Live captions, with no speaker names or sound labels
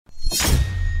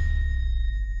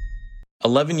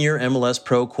11-year MLS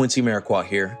pro Quincy Marquardt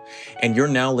here, and you're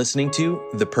now listening to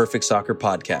the Perfect Soccer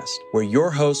Podcast, where your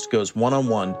host goes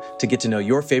one-on-one to get to know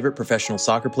your favorite professional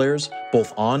soccer players,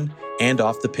 both on and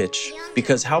off the pitch.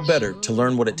 Because how better to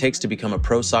learn what it takes to become a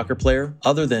pro soccer player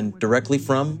other than directly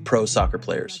from pro soccer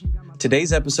players?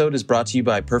 Today's episode is brought to you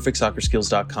by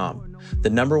PerfectSoccerSkills.com, the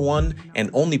 #1 and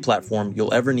only platform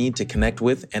you'll ever need to connect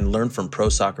with and learn from pro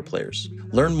soccer players.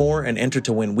 Learn more and enter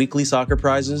to win weekly soccer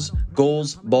prizes,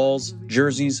 goals, balls,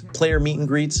 jerseys, player meet and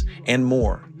greets, and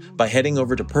more by heading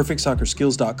over to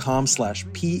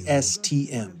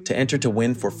PerfectSoccerSkills.com/PSTM to enter to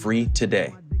win for free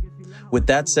today. With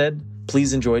that said,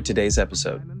 please enjoy today's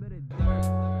episode.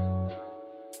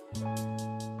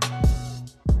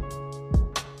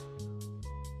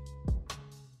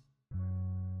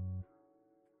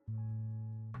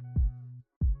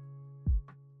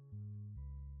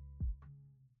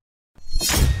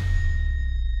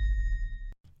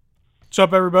 What's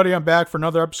up, everybody? I'm back for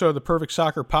another episode of the Perfect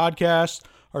Soccer Podcast.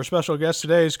 Our special guest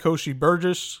today is Kosi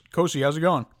Burgess. Kosi, how's it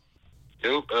going?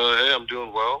 Hey, I'm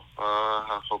doing well.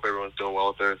 I hope everyone's doing well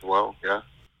out there as well.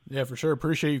 Yeah, for sure.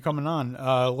 Appreciate you coming on.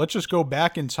 Let's just go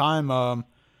back in time. How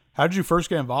did you first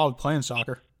get involved playing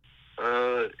soccer?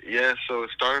 So it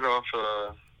started off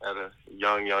at a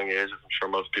young age. I'm sure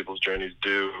most people's journeys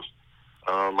do.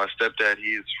 My stepdad,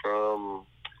 he's from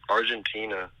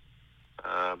Argentina.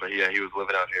 But he was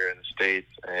living out here in the States,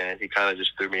 and he kind of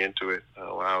just threw me into it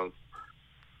when I was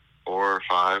 4 or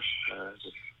 5.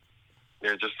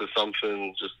 Just to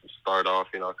something, just to start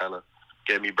off, kind of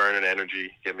get me burning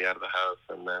energy, get me out of the house.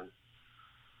 And then,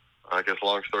 I guess,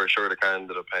 long story short, it kind of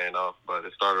ended up paying off. But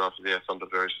it started off as, something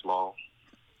very small.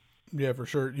 Yeah, for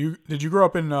sure. Did you grow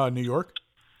up in New York?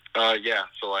 So I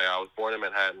was born in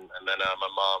Manhattan, and then my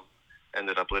mom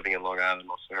ended up living in Long Island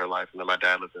most of her life, and then my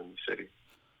dad lived in the city.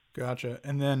 Gotcha.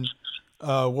 And then,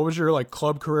 what was your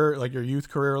club career, your youth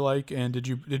career like? And did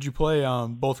you play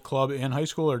both club and high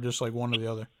school, or just one or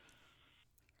the other?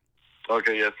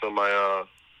 Okay, yeah. So my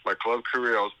club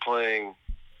career, I was playing,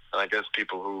 and I guess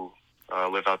people who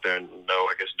live out there and know,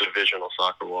 divisional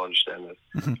soccer will understand this.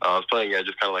 I was playing,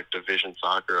 just kind of division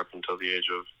soccer up until the age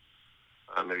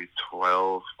of maybe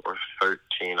 12 or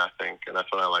 13, I think. And that's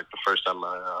when the first time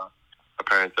my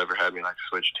parents ever had me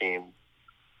switch teams.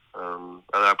 And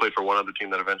then I played for one other team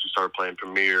that eventually started playing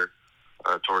Premier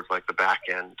towards the back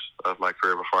end of my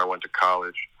career before I went to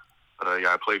college. But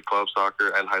I played club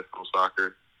soccer and high school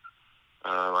soccer.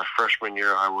 My freshman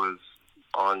year I was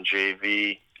on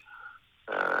JV,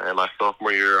 and my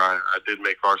sophomore year I did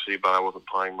make varsity, but I wasn't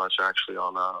playing much actually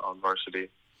on varsity.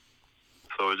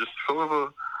 So it was just sort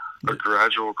of a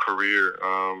gradual career.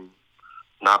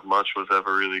 Not much was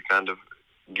ever really kind of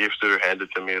gifted or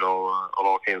handed to me. It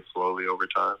all came slowly over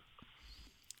time.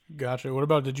 Gotcha. What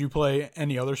about, did you play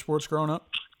any other sports growing up?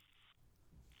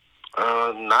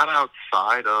 Not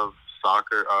outside of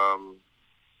soccer.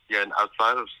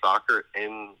 Outside of soccer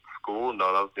in school,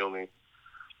 no, that was the only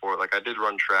sport. I did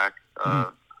run track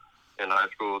in high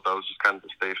school. That was just kind of to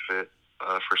stay fit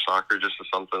for soccer, just as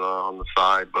something on the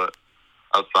side. But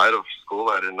outside of school,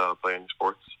 I didn't play any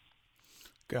sports.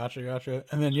 Gotcha.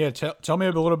 And then, tell me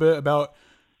a little bit about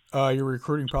your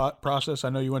recruiting process. I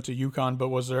know you went to UConn, but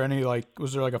was there any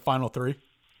a final three?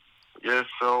 Yeah,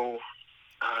 so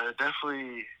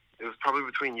definitely it was probably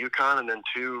between UConn and then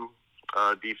two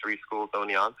D3 schools,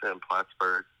 Oneonta and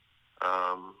Plattsburgh.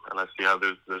 And I see how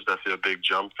there's definitely a big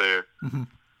jump there. Mm-hmm.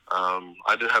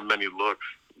 I didn't have many looks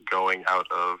going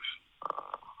out of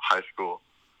high school.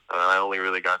 I only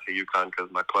really got to UConn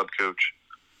because my club coach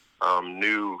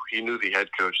knew the head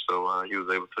coach, so he was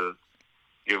able to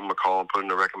give him a call and put in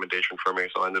a recommendation for me.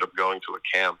 So I ended up going to a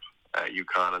camp at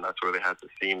UConn, and that's where they had to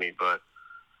see me. But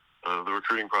the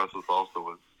recruiting process also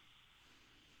was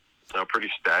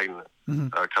pretty stagnant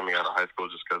coming out of high school,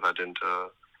 just because there's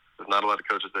not a lot of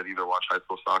coaches that either watch high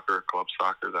school soccer or club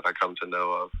soccer that I come to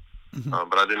know of. Mm-hmm.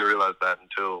 But I didn't realize that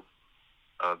until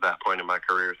that point in my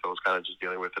career, so I was kind of just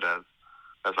dealing with it as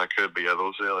I could. But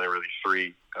those are the only really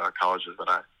three colleges that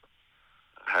I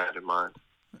had in mind.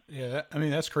 Yeah,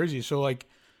 that's crazy. So,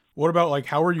 what about,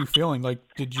 how were you feeling?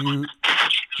 Did you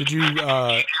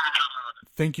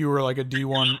think you were, a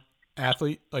D1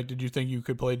 athlete? Did you think you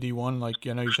could play D1? I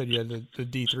know you said you had the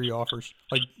D3 offers.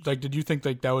 Did you think,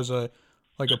 that was a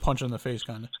punch in the face,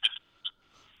 kind of?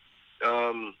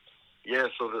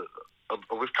 So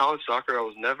with college soccer, I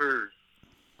was never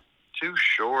too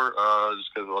sure,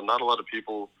 just because not a lot of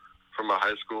people from my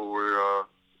high school were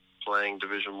playing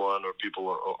Division I or people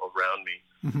around me.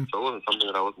 Mm-hmm. So it wasn't something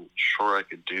that I wasn't sure I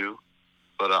could do.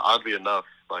 But oddly enough,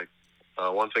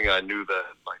 one thing I knew that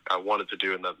I wanted to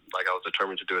do and that I was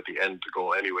determined to do at the end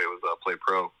goal anyway was play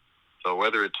pro. So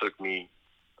whether it took me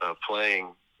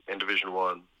playing in Division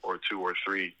I or II or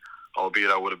III,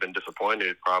 albeit I would have been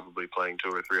disappointed probably playing 2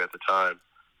 or 3 at the time,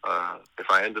 if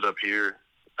I ended up here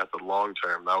at the long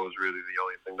term, that was really the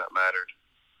only thing that mattered.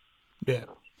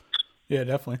 Yeah,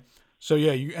 definitely. So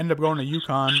yeah, you end up going to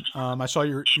UConn. I saw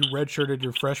you redshirted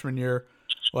your freshman year.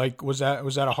 Like, was that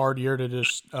a hard year to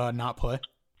just not play?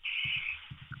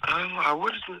 I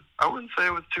wouldn't say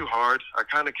it was too hard. I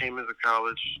kind of came into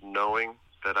college knowing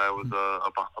that I was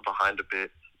behind a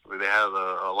bit. They had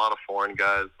a lot of foreign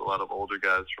guys, a lot of older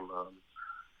guys from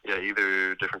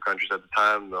either different countries at the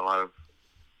time. A lot of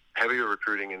heavier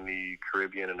recruiting in the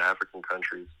Caribbean and African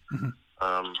countries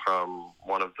from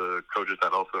one of the coaches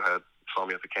that also saw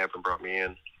me at the camp and brought me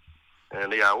in.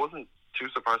 And I wasn't too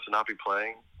surprised to not be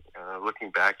playing.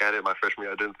 Looking back at it, my freshman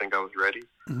year, I didn't think I was ready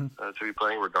to be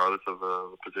playing, regardless of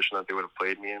the position that they would have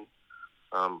played me in.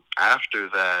 After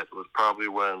that was probably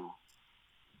when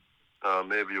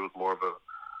maybe it was more of a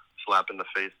slap in the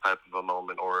face type of a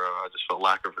moment, or just a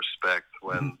lack of respect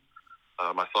when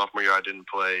my sophomore year I didn't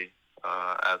play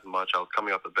as much. I was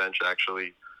coming off the bench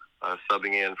actually,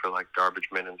 subbing in for like garbage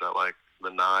minutes at like the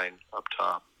 9 up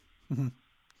top.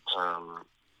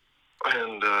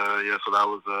 So that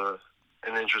was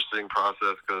an interesting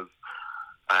process because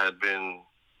I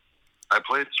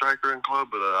played striker in club,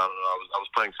 but I don't know, I was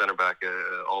playing center back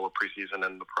all of preseason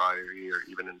and the prior year,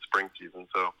 even in spring season.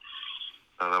 So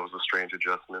that was a strange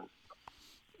adjustment.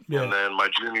 Yeah. And then my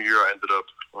junior year, I ended up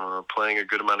playing a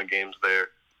good amount of games there.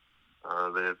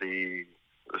 The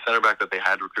center back that they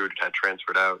had recruited had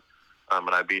transferred out, and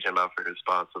I beat him out for his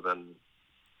spot. So then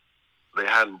they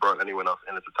hadn't brought anyone else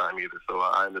in at the time either. So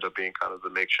I ended up being kind of the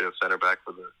makeshift center back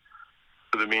for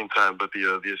the meantime. But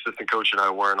the assistant coach and I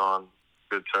weren't on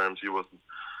good terms. He wasn't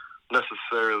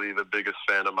necessarily the biggest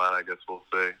fan of mine, I guess we'll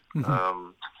say.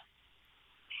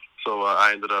 So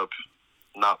I ended up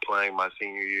not playing my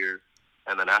senior year.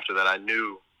 And then after that, I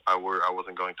knew I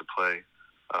wasn't going to play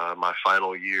my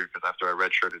final year, because after I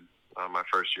redshirted my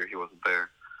first year, he wasn't there.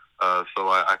 So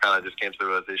I kind of just came to the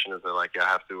realization that I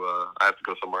have to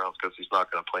go somewhere else because he's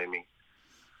not going to play me.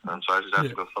 So I just have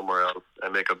to go somewhere else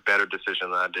and make a better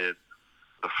decision than I did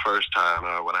the first time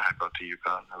when I had gone to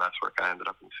UConn, and that's where I ended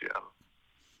up in Seattle.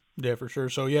 Yeah, for sure.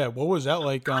 So yeah, what was that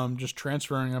like? Just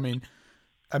transferring. I mean,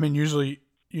 usually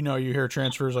you hear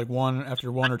transfers like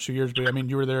after 1 or 2 years, but I mean,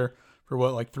 you were there for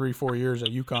what, like 3-4 years at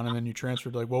UConn, and then you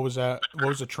transferred. Like, what was that? What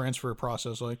was the transfer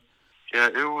process like? Yeah,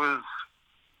 it was.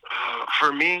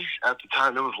 For me, at the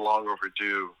time, it was long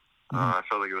overdue. I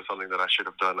felt like it was something that I should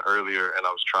have done earlier, and I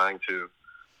was trying to.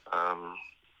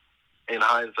 In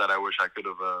hindsight, I wish I could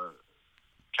have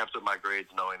kept up my grades,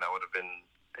 knowing that would have been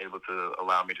able to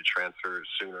allow me to transfer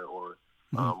sooner or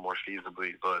more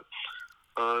feasibly. But,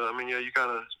 you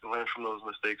kind of learn from those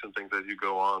mistakes and things as you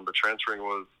go on. But transferring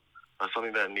was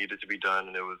something that needed to be done,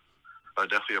 and it was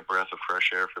definitely a breath of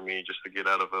fresh air for me just to get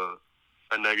out of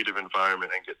a negative environment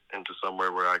and get into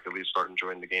somewhere where I could at least start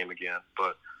enjoying the game again.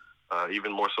 But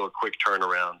even more so, a quick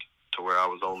turnaround to where I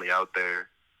was only out there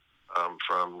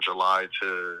from July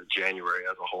to January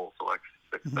as a whole, so like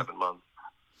 6-7 months.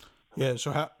 Yeah.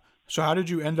 So how did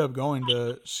you end up going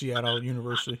to Seattle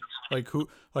University?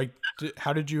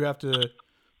 How did you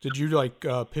did you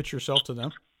pitch yourself to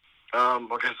them?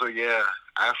 Okay. So yeah,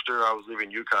 after I was leaving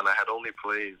UConn, I had only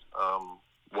played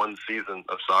one season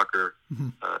of soccer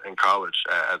in college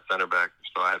at center back.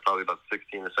 So I had probably about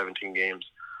 16 or 17 games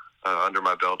under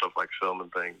my belt of like film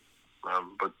and things.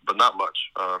 But not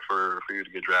much for you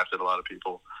to get drafted. A lot of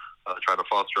people try to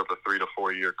foster up a 3 to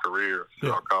 4 year career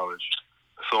throughout college.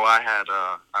 So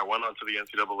I went onto the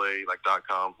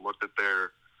NCAA.com, looked at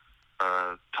their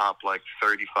top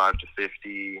 35 to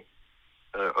 50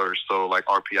 or so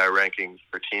RPI rankings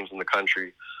for teams in the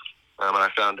country, and I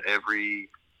found every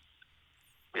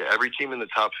team in the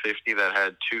top 50 that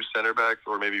had 2 center backs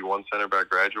or maybe 1 center back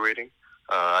graduating.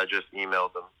 I just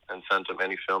emailed them and sent them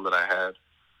any film that I had.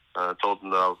 Told them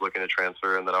that I was looking to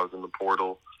transfer and that I was in the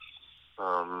portal,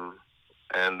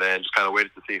 and then just kind of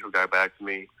waited to see who got back to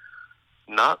me.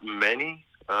 Not many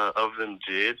of them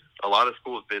did. A lot of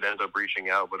schools did end up reaching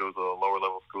out, but it was a lower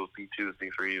level schools, D2s,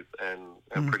 D3s,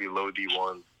 and pretty low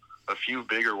D1s. A few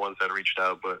bigger ones had reached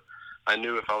out, but I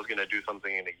knew if I was going to do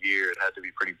something in a year, it had to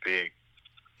be pretty big.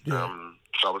 Yeah.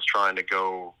 So I was trying to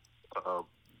go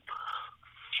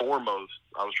foremost.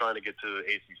 I was trying to get to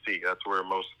the ACC. That's where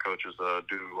most coaches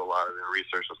do a lot of their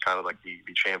research. It's kind of like the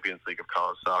Champions League of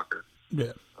college soccer.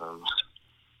 Yeah.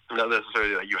 Not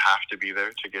necessarily that you have to be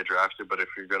there to get drafted, but if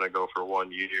you're going to go for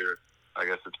 1 year, I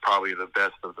guess it's probably the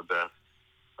best of the best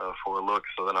for a look.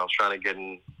 So then I was trying to get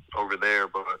in over there,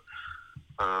 but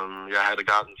I had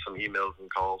gotten some emails and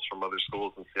calls from other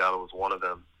schools, and Seattle was one of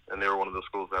them. And they were one of the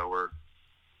schools that were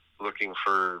looking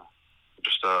for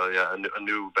just a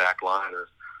new back line, or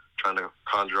trying to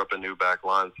conjure up a new back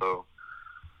line. So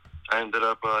I ended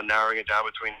up narrowing it down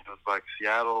between like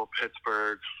Seattle,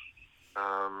 Pittsburgh,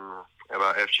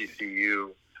 about FGCU,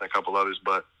 and a couple others.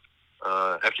 But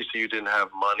FGCU didn't have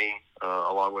money,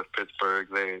 along with Pittsburgh.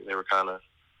 They were kind of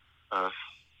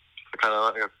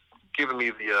giving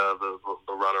me the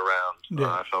run around. Yeah.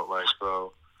 I felt like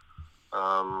so.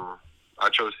 I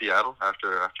chose Seattle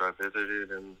after I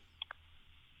visited, and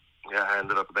I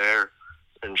ended up there.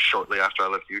 And shortly after I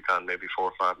left UConn, maybe 4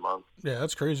 or 5 months. Yeah,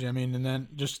 that's crazy. I mean, and then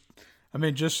just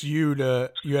you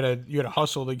had to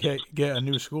hustle to get a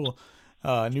new school,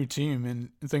 a new team,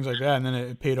 and things like that, and then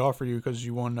it paid off for you because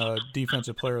you won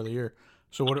Defensive Player of the Year.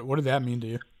 So what did that mean to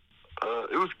you?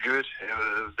 It was good.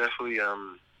 It was definitely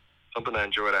something I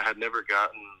enjoyed. I had never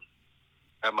gotten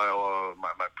at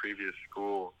my previous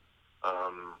school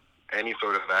any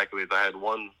sort of accolades. I had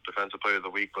one Defensive Player of the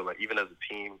Week, but like even as a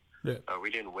team, we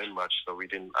didn't win much. So we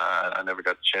didn't. I never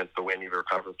got the chance to win either a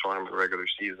conference tournament, regular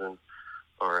season,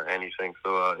 or anything.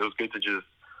 So it was good to just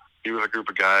be with a group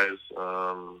of guys.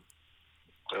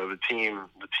 The team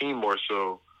more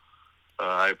so.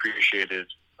 I appreciated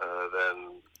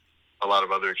than a lot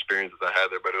of other experiences I had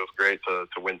there, but it was great to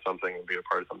win something and be a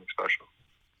part of something special.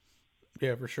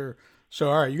 Yeah, for sure. So,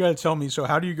 all right, you got to tell me, so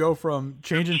how do you go from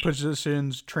changing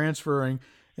positions, transferring,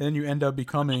 and then you end up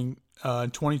becoming,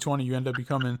 in 2020, you end up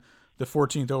becoming the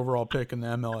 14th overall pick in the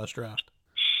MLS draft?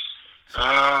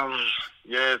 Yeah,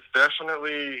 it's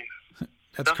definitely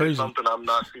crazy. Something I'm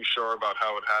not too sure about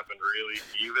how it happened really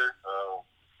either.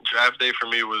 Draft day for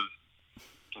me was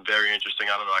very interesting.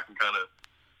 I don't know, I can kind of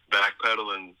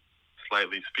backpedal and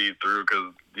slightly speed through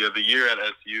because the year at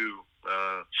SU,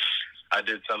 I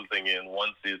did something in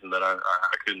one season that I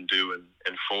couldn't do in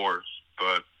 4.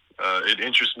 But it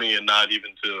interests me, and not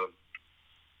even to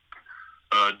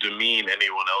demean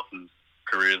anyone else's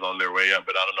careers on their way up.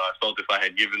 But I don't know. I felt if I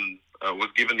had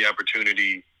was given the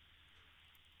opportunity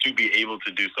to be able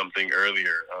to do something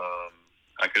earlier,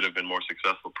 I could have been more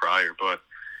successful prior. But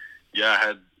yeah,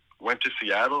 I went to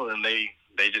Seattle, and they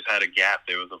just had a gap.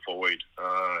 There was a void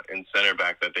in center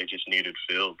back that they just needed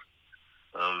filled.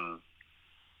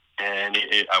 And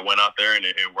I went out there, and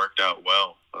it worked out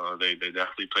well. They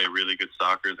definitely play really good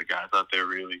soccer. The guys out there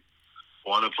really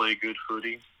want to play good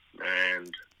footy.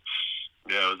 And,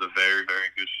 yeah, it was a very, very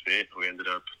good fit. We ended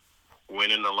up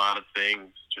winning a lot of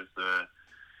things just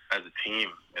as a team,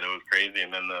 and it was crazy.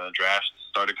 And then the draft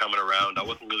started coming around. I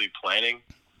wasn't really planning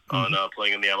on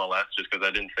playing in the MLS just because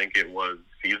I didn't think it was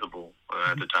feasible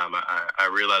at the time. I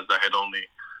realized I had only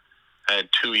had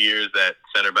 2 years at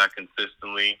center back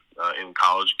consistently in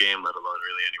college game, let alone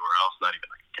really anywhere else, not even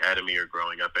like academy or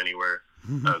growing up anywhere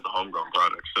as a homegrown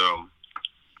product. So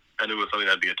I knew it was something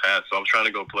that'd be a task. So I was trying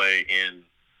to go play in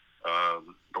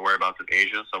the whereabouts of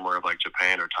Asia, somewhere of like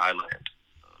Japan or Thailand,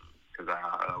 because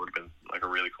that would have been like a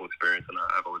really cool experience, and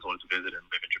I've always wanted to visit and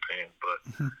live in Japan. But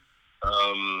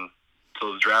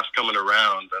so the draft's coming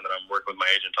around, and then I'm working with my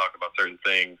agent talking about certain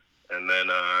things, and then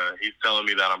he's telling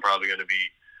me that I'm probably going to be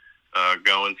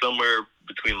going somewhere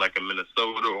between like a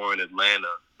Minnesota or in Atlanta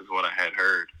is what I had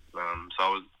heard. So I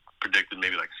was predicted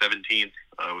maybe like 17th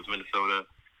was Minnesota,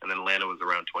 and then Atlanta was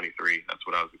around 23. That's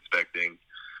what I was expecting.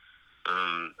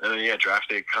 And then draft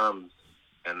day comes,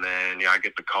 and then I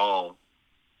get the call.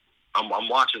 I'm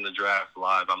watching the draft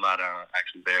live. I'm not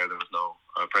actually there. There was no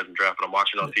present draft, but I'm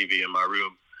watching on TV in my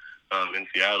room in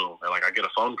Seattle, and like I get a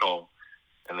phone call,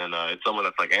 and then it's someone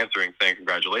that's like answering saying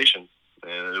congratulations.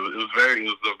 And it was very,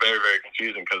 very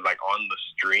confusing because like on the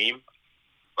stream,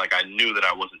 like I knew that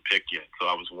I wasn't picked yet, so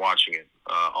I was watching it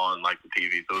on like the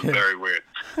TV. So it was very weird.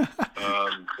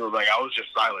 So like I was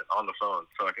just silent on the phone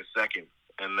for like a second,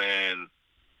 and then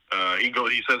he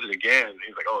says it again.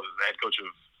 He's like, "Oh, this is the head coach of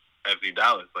FC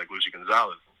Dallas, like Luchi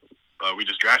Gonzalez. We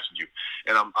just drafted you,"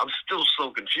 and I'm still so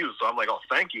confused. So I'm like, "Oh,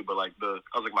 thank you," but like I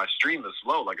was like, my stream is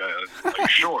slow. Like, are you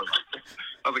sure?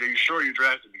 I was like, "Are you sure you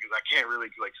drafted?" Because I can't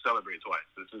really like celebrate twice.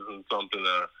 This isn't something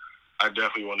I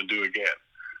definitely want to do again.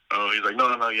 He's like, no,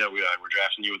 yeah, we're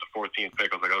drafting you with the 14th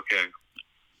pick. I was like, okay.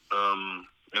 And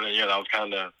then that was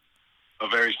kind of a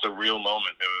very surreal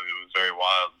moment. It was very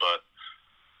wild, but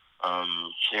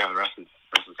the rest is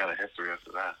kind of history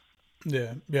after that.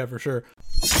 Yeah, for sure.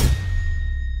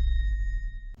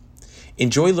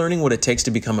 Enjoy learning what it takes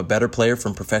to become a better player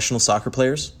from professional soccer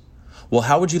players? Well,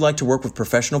 how would you like to work with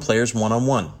professional players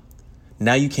one-on-one?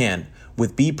 Now you can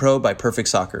with Be Pro by Perfect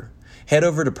Soccer. Head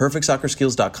over to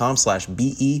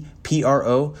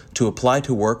perfectsoccerskills.com/BEPRO to apply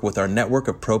to work with our network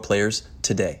of pro players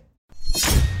today.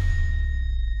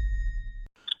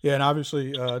 Yeah, and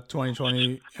obviously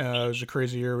 2020 was a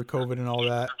crazy year with COVID and all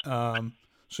that.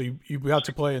 So you got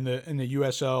to play in the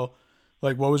USL.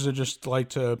 Like, what was it just like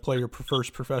to play your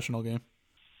first professional game?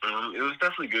 It was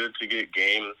definitely good to get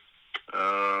games.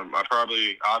 I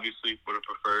probably, obviously, would have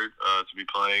preferred to be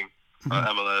playing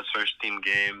MLS first team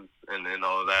games and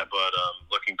all of that. But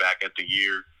looking back at the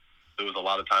year, there was a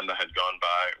lot of time that had gone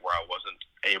by where I wasn't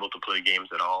able to play games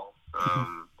at all.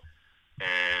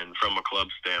 And from a club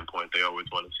standpoint, they always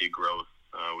want to see growth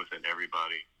within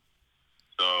everybody.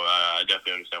 So I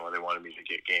definitely understand why they wanted me to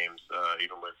get games,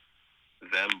 even with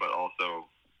them, but also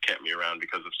kept me around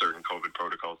because of certain COVID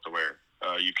protocols to where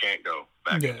you can't go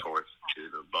back and forth to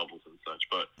the bubbles and such.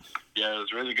 But, yeah, it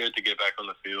was really good to get back on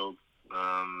the field.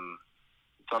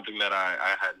 Something that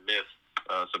I had missed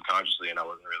subconsciously, and I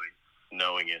wasn't really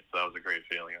knowing it. So that was a great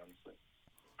feeling, honestly.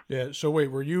 Yeah, so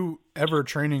wait, were you ever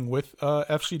training with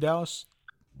FC Dallas?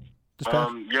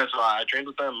 Yeah, so I trained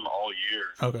with them all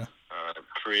year. Okay.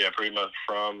 Pretty much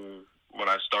from when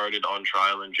I started on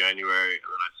trial in January, and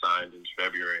then I signed in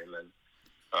February, and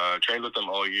then trained with them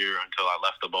all year until I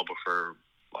left the bubble for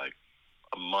like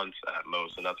a month at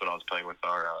most, and that's when I was playing with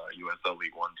our USL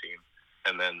League One team.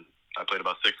 And then I played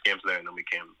about 6 games there, and then then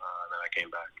I came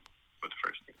back with the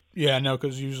first team. Yeah, no,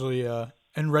 because usually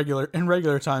in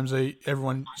regular times,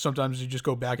 sometimes you just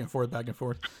go back and forth.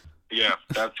 Yeah,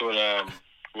 that's what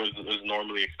was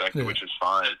normally expected, which is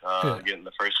fine. Getting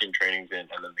the first team trainings in,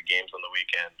 and then the games on the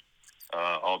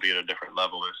weekend, albeit at a different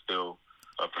level, is still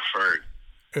preferred.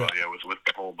 Yeah. But yeah, with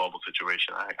the whole bubble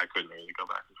situation, I couldn't really go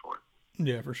back and forth.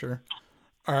 Yeah, for sure.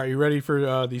 All right, you ready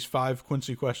for these 5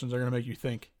 Quincy questions? They're gonna make you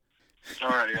think. All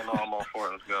right, yeah, no, I'm all for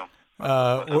it. Let's go.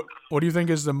 What do you think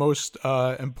is the most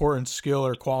important skill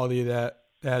or quality that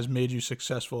has made you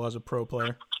successful as a pro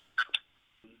player?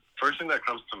 First thing that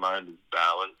comes to mind is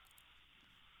balance.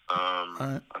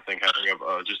 Right. I think having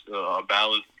a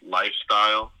balanced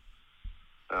lifestyle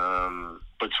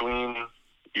between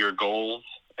your goals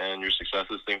and your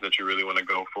successes, things that you really want to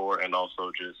go for, and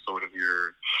also just sort of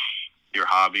your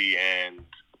hobby and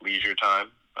leisure time.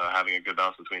 Having a good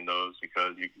balance between those,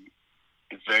 because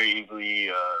it's very easily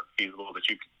feasible that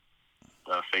you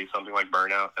could face something like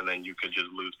burnout, and then you could just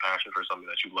lose passion for something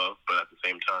that you love. But at the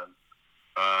same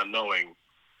time, knowing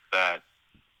that,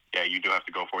 yeah, you do have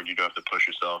to go for it. You do have to push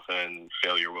yourself, and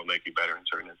failure will make you better in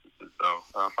certain instances. So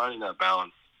finding that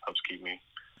balance helps keep me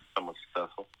somewhat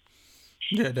successful.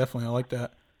 Yeah, definitely. I like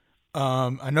that.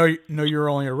 I know you're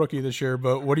only a rookie this year,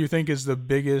 but what do you think is the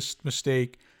biggest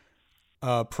mistake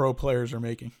pro players are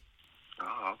making?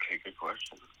 Oh, okay, good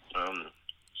question.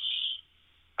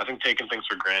 I think taking things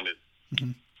for granted.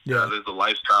 Mm-hmm. Yeah, there's a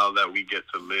lifestyle that we get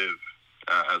to live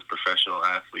as professional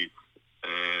athletes,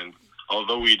 and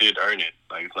although we did earn it,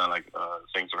 like it's not like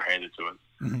things were handed to us.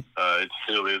 Mm-hmm. It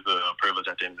still is a privilege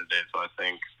at the end of the day. So I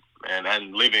think,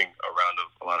 and living around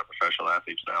a lot of professional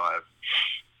athletes now,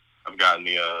 I've gotten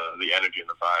the energy and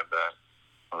the vibe that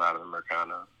a lot of them are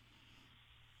kind of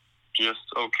just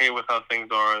okay with how things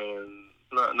are, and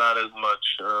not as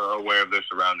much aware of their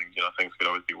surroundings. You know, things could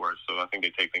always be worse. So I think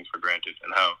they take things for granted,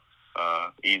 and how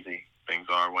easy things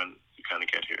are when you kind of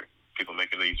get here. People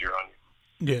make it easier on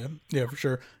you. Yeah, for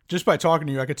sure. Just by talking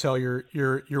to you, I could tell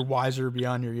you're wiser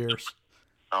beyond your years.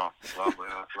 Oh, lovely.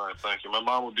 That's nice. Thank you. My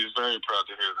mom would be very proud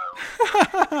to hear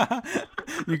that.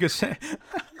 You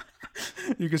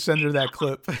could send her that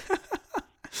clip.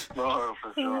 No,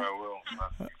 for sure I will.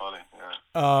 That's funny.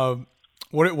 Yeah.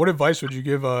 What advice would you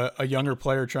give a younger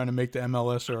player trying to make the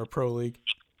MLS or a pro league?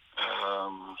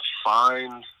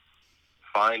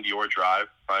 Find your drive,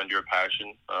 find your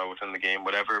passion within the game,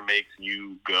 whatever makes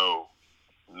you go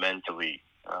mentally,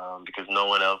 because no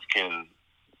one else can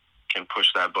push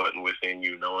that button within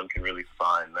you. No one can really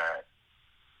find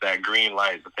that green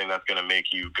light, the thing that's going to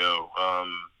make you go.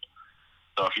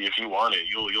 So if you want it,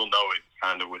 you'll know it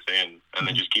kind of within, and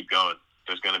then just keep going.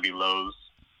 There's going to be lows,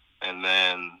 and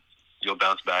then you'll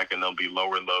bounce back, and there'll be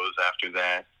lower lows after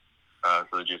that.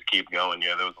 So just keep going.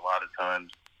 Yeah, there was a lot of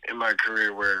times in my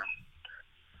career where,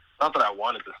 not that I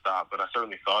wanted to stop, but I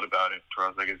certainly thought about it. Where I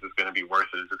was like, is this going to be worth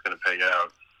it? Is this going to pay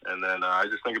out? And then I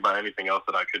just think about anything else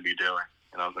that I could be doing.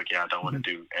 And I was like, yeah, I don't want to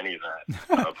do any of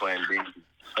that. Plan B.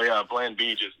 Oh, yeah, Plan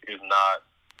B just is not,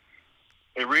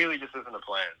 it really just isn't a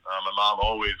plan. My mom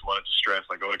always wanted to stress,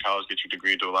 like, go to college, get your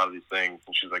degree, do a lot of these things.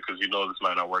 And she's like, because you know this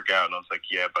might not work out. And I was like,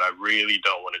 yeah, but I really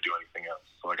don't want to do anything else.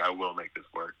 So, like, I will make this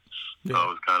work. Yeah. So it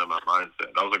was kind of my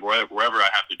mindset. I was like, wherever I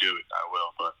have to do it, I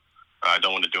will. But I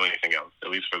don't want to do anything else, at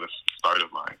least for the start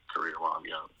of my career while I'm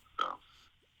young. So.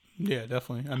 Yeah,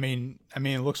 definitely. I mean,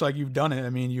 it looks like you've done it. I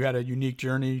mean, you had a unique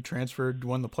journey, you transferred,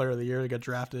 won the Player of the Year, got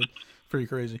drafted pretty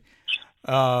crazy.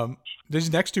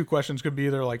 These next two questions could be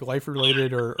either like life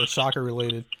related or soccer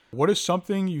related. What is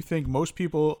something you think most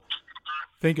people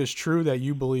think is true that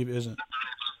you believe isn't?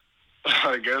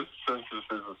 I guess since this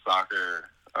is a soccer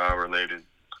related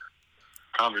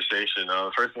conversation,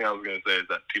 the first thing I was going to say is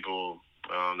that people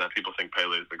think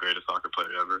Pele is the greatest soccer player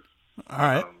ever. All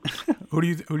right. Who do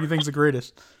you think is the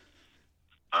greatest?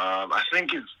 I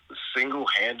think it's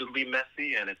single-handedly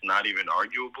Messi, and it's not even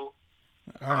arguable.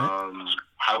 All right.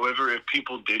 However, if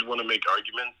people did want to make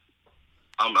arguments,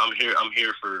 I'm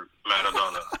here for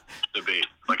Maradona debate.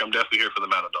 Like, I'm definitely here for the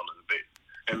Maradona debate,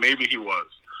 and maybe he was,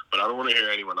 but I don't want to hear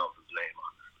anyone else's name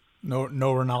on it.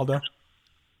 No Ronaldo.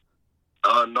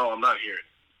 No, I'm not hearing.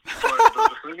 But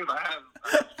the thing is, I have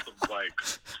some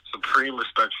supreme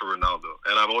respect for Ronaldo,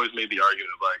 and I've always made the argument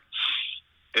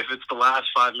if it's the last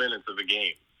 5 minutes of a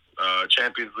game,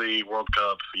 Champions League, World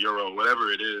Cup, Euro,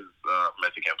 whatever it is,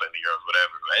 Messi can't play in the Euros,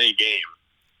 whatever, any game.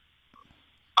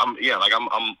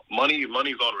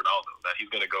 Money's on Ronaldo that he's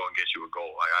gonna go and get you a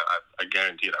goal. I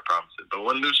guarantee it. I promise it. But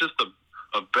when there's just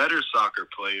a better soccer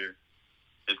player,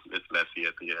 it's Messi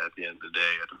at the end of the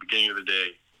day, at the beginning of the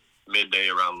day, midday,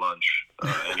 around lunch,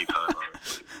 anytime.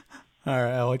 Honestly. All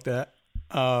right, I like that.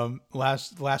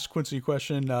 Last Quincy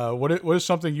question. What is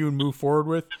something you would move forward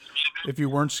with if you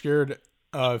weren't scared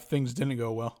if things didn't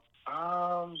go well?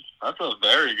 That's a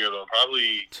very good one.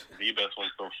 Probably the best one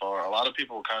so far. A lot of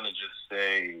people kind of just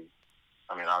say,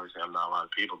 I mean, obviously I'm not a lot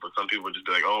of people, but some people would just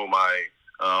be like, oh, my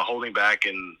holding back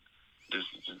and just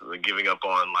like giving up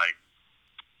on like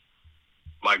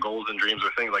my goals and dreams, or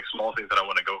things like small things that I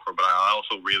want to go for, but I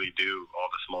also really do all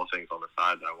the small things on the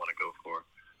side that I want to go for.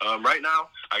 Right now,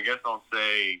 I guess I'll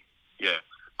say,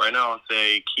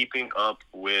 keeping up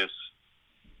with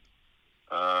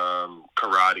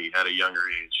karate at a younger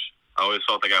age. I always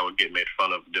felt like I would get made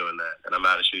fun of doing that, and I'm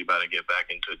actually about to get back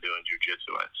into doing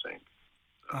jiu-jitsu, I think.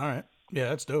 So. All right. Yeah,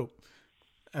 that's dope.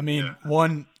 I mean,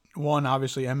 one,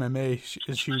 obviously MMA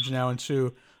is huge now, and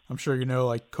two, I'm sure you know,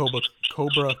 like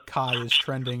Cobra Kai is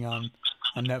trending on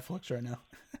Netflix right now.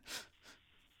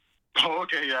 Oh,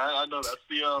 okay, yeah, I know. That's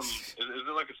the is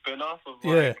it like a spinoff of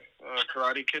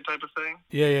Karate Kid type of thing?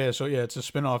 Yeah. So it's a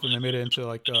spinoff, and they made it into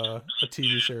like a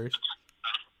TV series.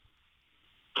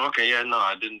 Okay, yeah, no,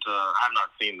 I didn't. I have not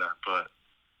seen that, but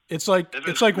it's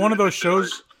like one of those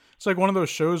shows. It's like one of those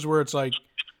shows where it's like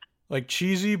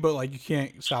cheesy, but like you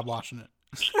can't stop watching it.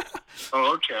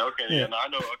 Oh, okay, yeah, no, I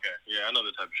know. Okay, yeah, I know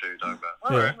the type of show you're talking about.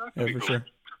 All right, for cool. Sure.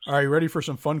 All right, you ready for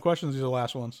some fun questions? These are the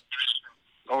last ones.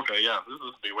 Okay, yeah, this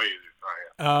will be way easier.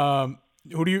 All right.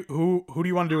 Who do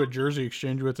you want to do a jersey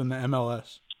exchange with in the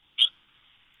MLS?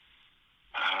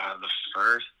 The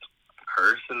first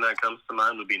person that comes to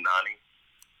mind would be Nani.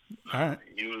 All right.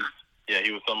 He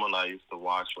was someone I used to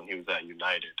watch when he was at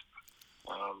United.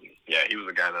 He was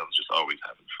a guy that was just always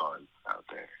having fun out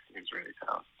there. He was really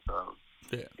talented.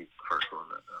 He's the first one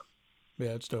that.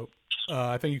 Yeah, it's dope.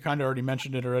 I think you kind of already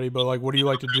mentioned it already, but like, what do you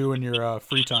like to do in your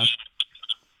free time?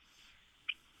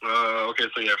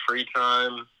 Free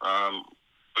time. I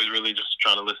was really just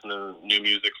trying to listen to new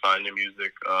music, find new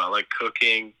music. I like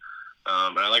cooking,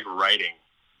 and I like writing.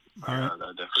 All right.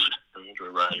 I definitely enjoy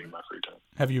writing in my free time.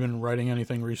 Have you been writing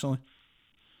anything recently?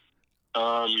 So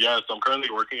I'm currently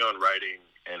working on writing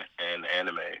an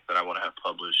anime that I want to have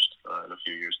published in a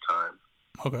few years' time.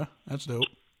 Okay, that's dope.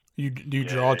 Do you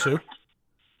draw too?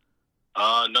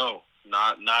 No,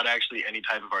 not actually any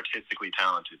type of artistically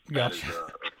talented. Gotcha. That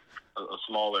is a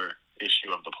smaller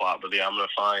issue of the plot. But yeah, I'm going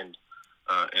to find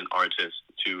an artist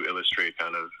to illustrate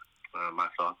kind of my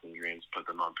thoughts and dreams, put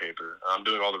them on paper. I'm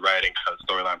doing all the writing,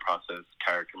 storyline process,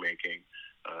 character making,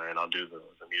 and I'll do the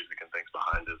music and things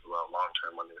behind it as well, long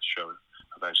term when this show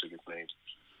eventually gets made.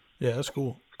 Yeah, that's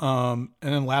cool. And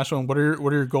then last one, what are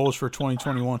your goals for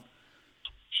 2021?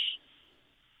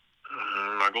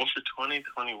 My goals for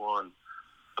 2021.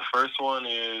 The first one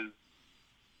is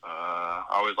I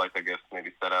always like to, I guess,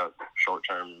 maybe set out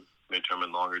short-term, mid-term,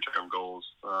 and longer-term goals.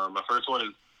 My first one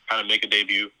is kind of make a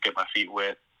debut, get my feet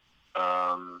wet,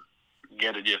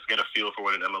 get a feel for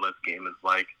what an MLS game is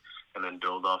like, and then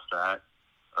build off that.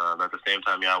 At the same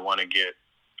time, I want to get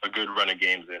a good run of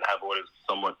games in, have what is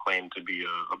somewhat claimed to be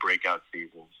a breakout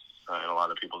season in a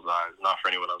lot of people's eyes. Not for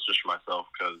anyone else, just for myself,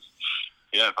 because,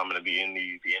 if I'm going to be in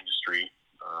the industry,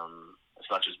 it's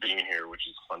not just being here, which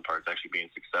is the fun part. It's actually being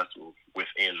successful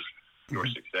within your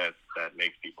success that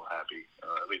makes people happy,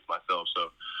 at least myself.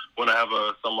 So when I have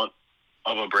a somewhat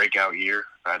of a breakout year,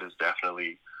 that is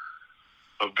definitely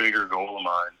a bigger goal of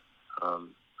mine.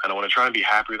 And I want to try and be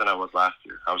happier than I was last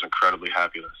year. I was incredibly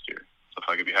happy last year. So if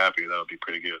I could be happier, that would be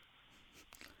pretty good.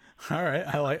 All right.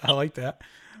 I like that.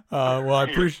 Well, I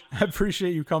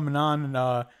appreciate you coming on,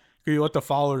 and could you let the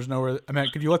followers know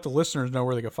could you let the listeners know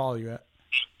where they can follow you at?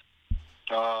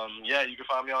 Yeah, you can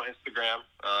find me on Instagram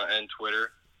and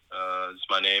Twitter. It's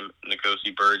my name,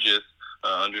 Nkosi Burgess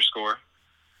 _.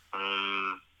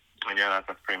 And yeah,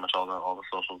 that's pretty much all the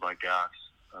socials I got.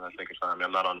 I think it's fine. I mean,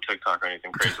 I'm not on TikTok or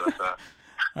anything crazy like that.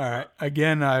 All right.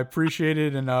 Again, I appreciate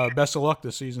it, and best of luck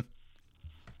this season.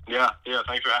 Yeah.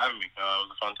 Thanks for having me. It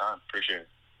was a fun time. Appreciate it.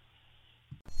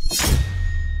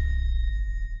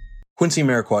 Quincy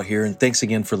Amarikwa here, and thanks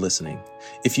again for listening.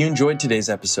 If you enjoyed today's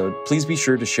episode, please be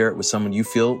sure to share it with someone you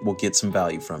feel will get some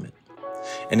value from it.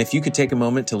 And if you could take a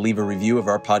moment to leave a review of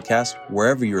our podcast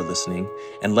wherever you're listening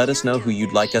and let us know who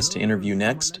you'd like us to interview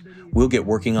next, we'll get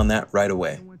working on that right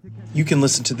away. You can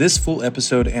listen to this full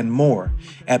episode and more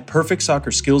at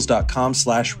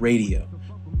perfectsoccerskills.com/radio.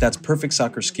 That's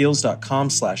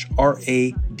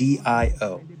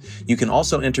perfectsoccerskills.com/RADIO. You can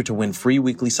also enter to win free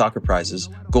weekly soccer prizes,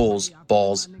 goals,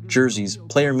 balls, jerseys,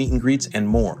 player meet and greets, and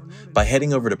more by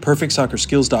heading over to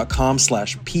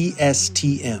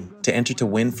perfectsoccerskills.com/PSTM to enter to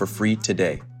win for free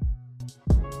today.